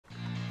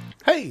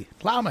Hey,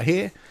 Llama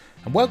here,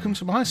 and welcome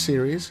to my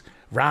series,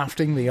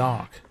 Rafting the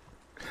Ark.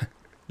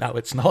 No,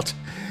 it's not.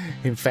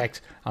 In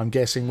fact, I'm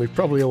guessing we've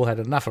probably all had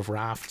enough of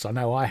rafts, I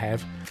know I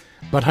have,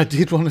 but I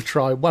did want to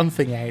try one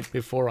thing out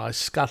before I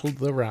scuttled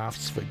the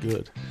rafts for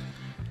good.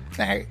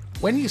 Now,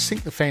 when you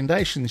sink the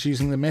foundations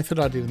using the method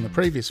I did in the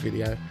previous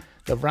video,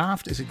 the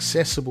raft is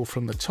accessible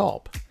from the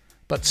top,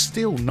 but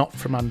still not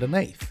from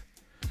underneath.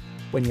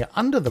 When you're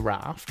under the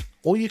raft,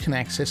 all you can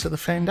access are the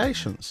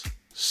foundations.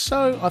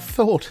 So I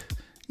thought,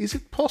 is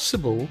it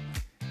possible,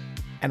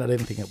 and I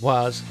didn't think it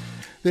was,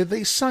 that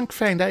these sunk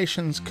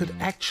foundations could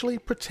actually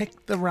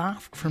protect the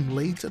raft from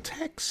Leeds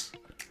attacks?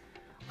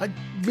 I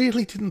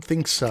really didn't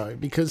think so,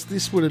 because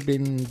this would have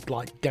been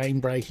like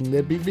game breaking.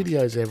 There'd be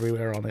videos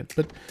everywhere on it,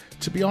 but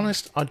to be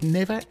honest, I'd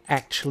never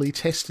actually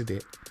tested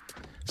it.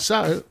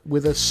 So,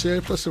 with a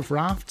surplus of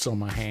rafts on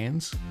my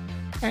hands,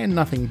 and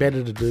nothing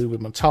better to do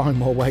with my time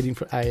while waiting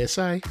for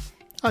ASA,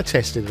 I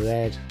tested it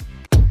out.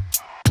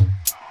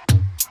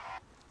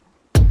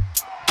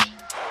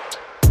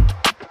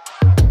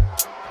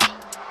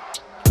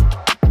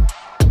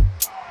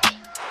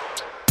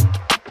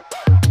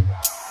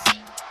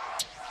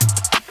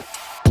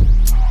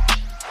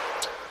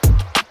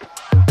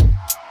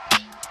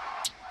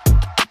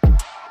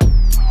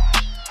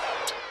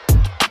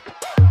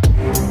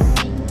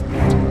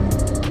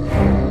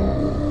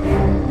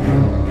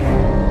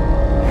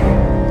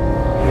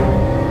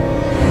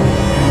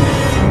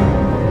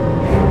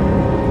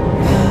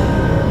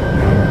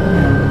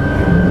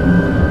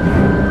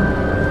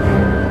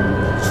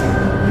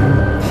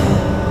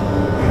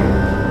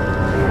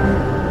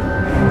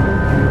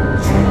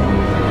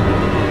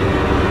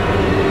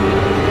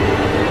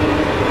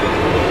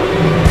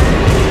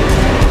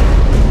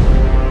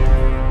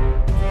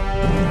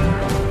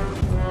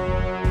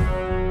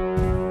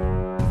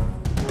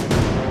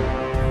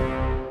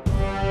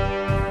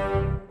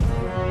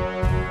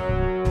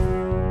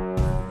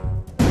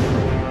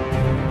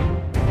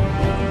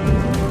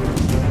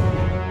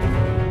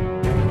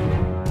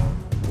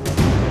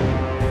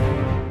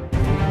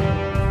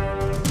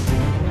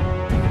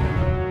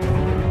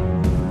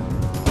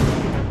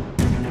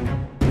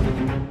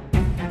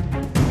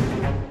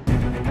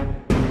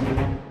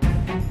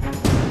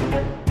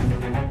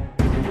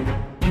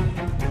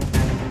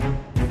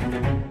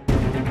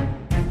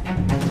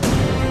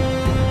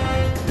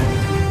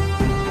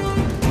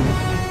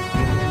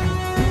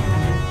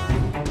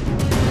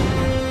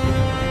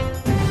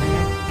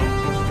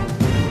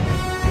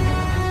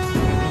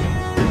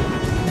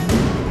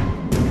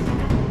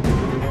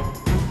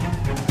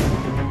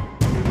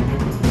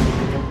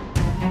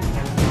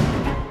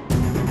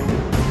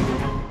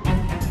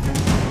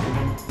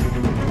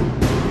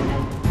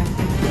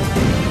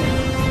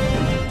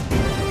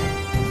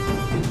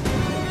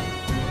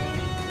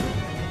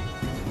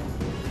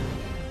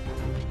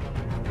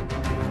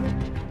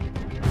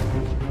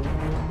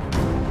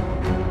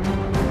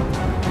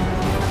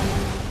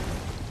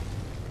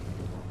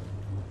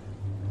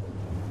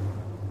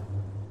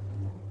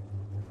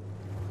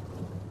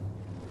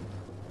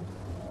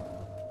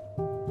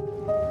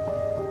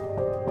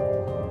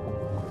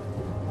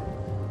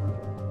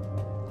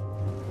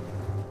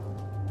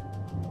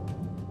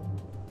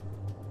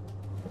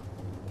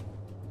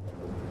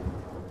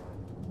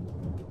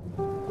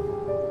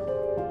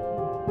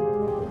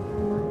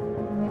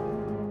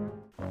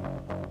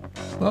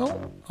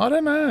 Well, I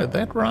don't know,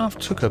 that raft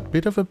took a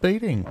bit of a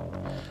beating.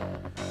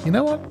 You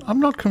know what, I'm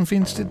not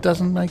convinced it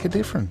doesn't make a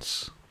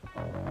difference.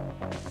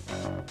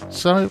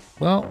 So,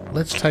 well,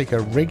 let's take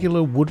a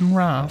regular wooden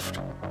raft,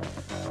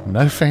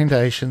 no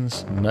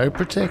foundations, no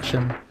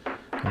protection,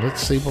 and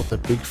let's see what the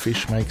big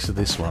fish makes of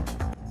this one.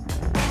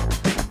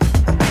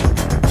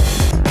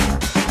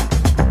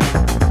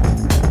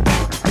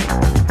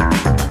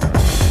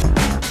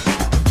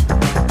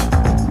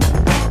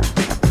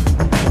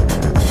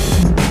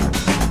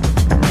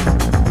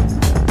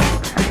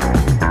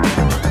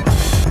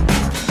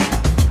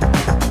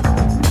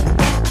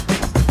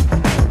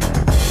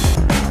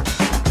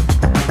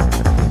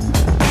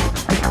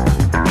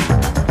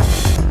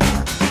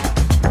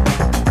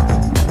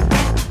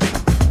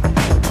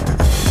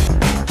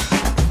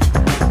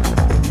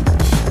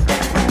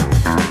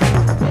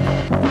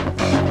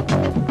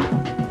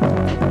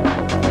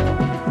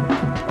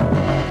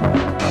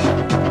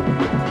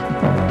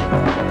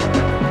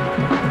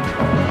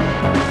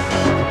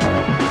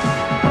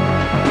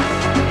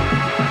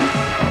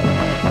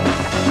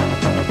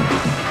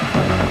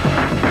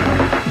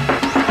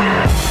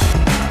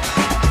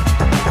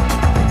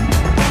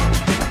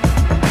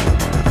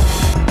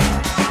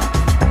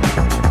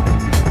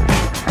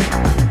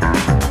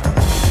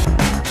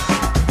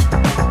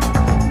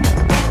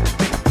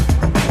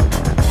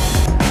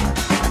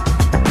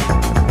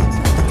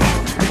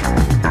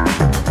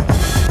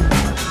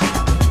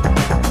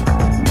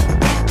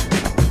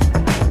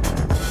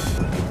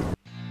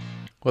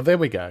 Well, there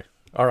we go.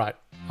 Alright,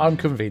 I'm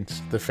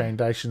convinced the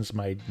foundations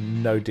made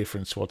no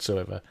difference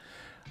whatsoever.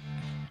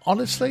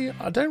 Honestly,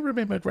 I don't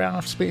remember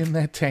rafts being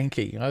that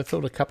tanky. I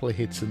thought a couple of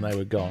hits and they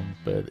were gone,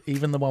 but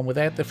even the one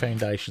without the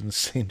foundations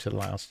seemed to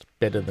last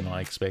better than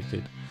I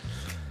expected.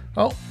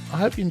 Well, I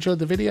hope you enjoyed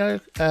the video.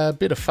 A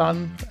bit of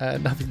fun,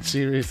 nothing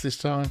serious this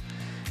time.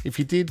 If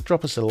you did,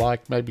 drop us a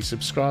like, maybe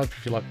subscribe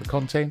if you like the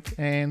content,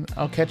 and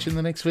I'll catch you in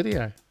the next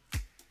video.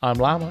 I'm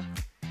Llama,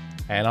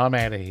 and I'm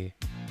out of here.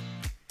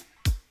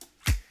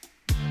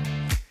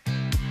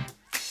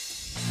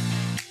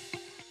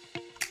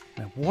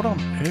 Now, what on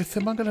earth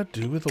am I going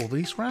to do with all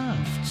these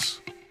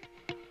rafts?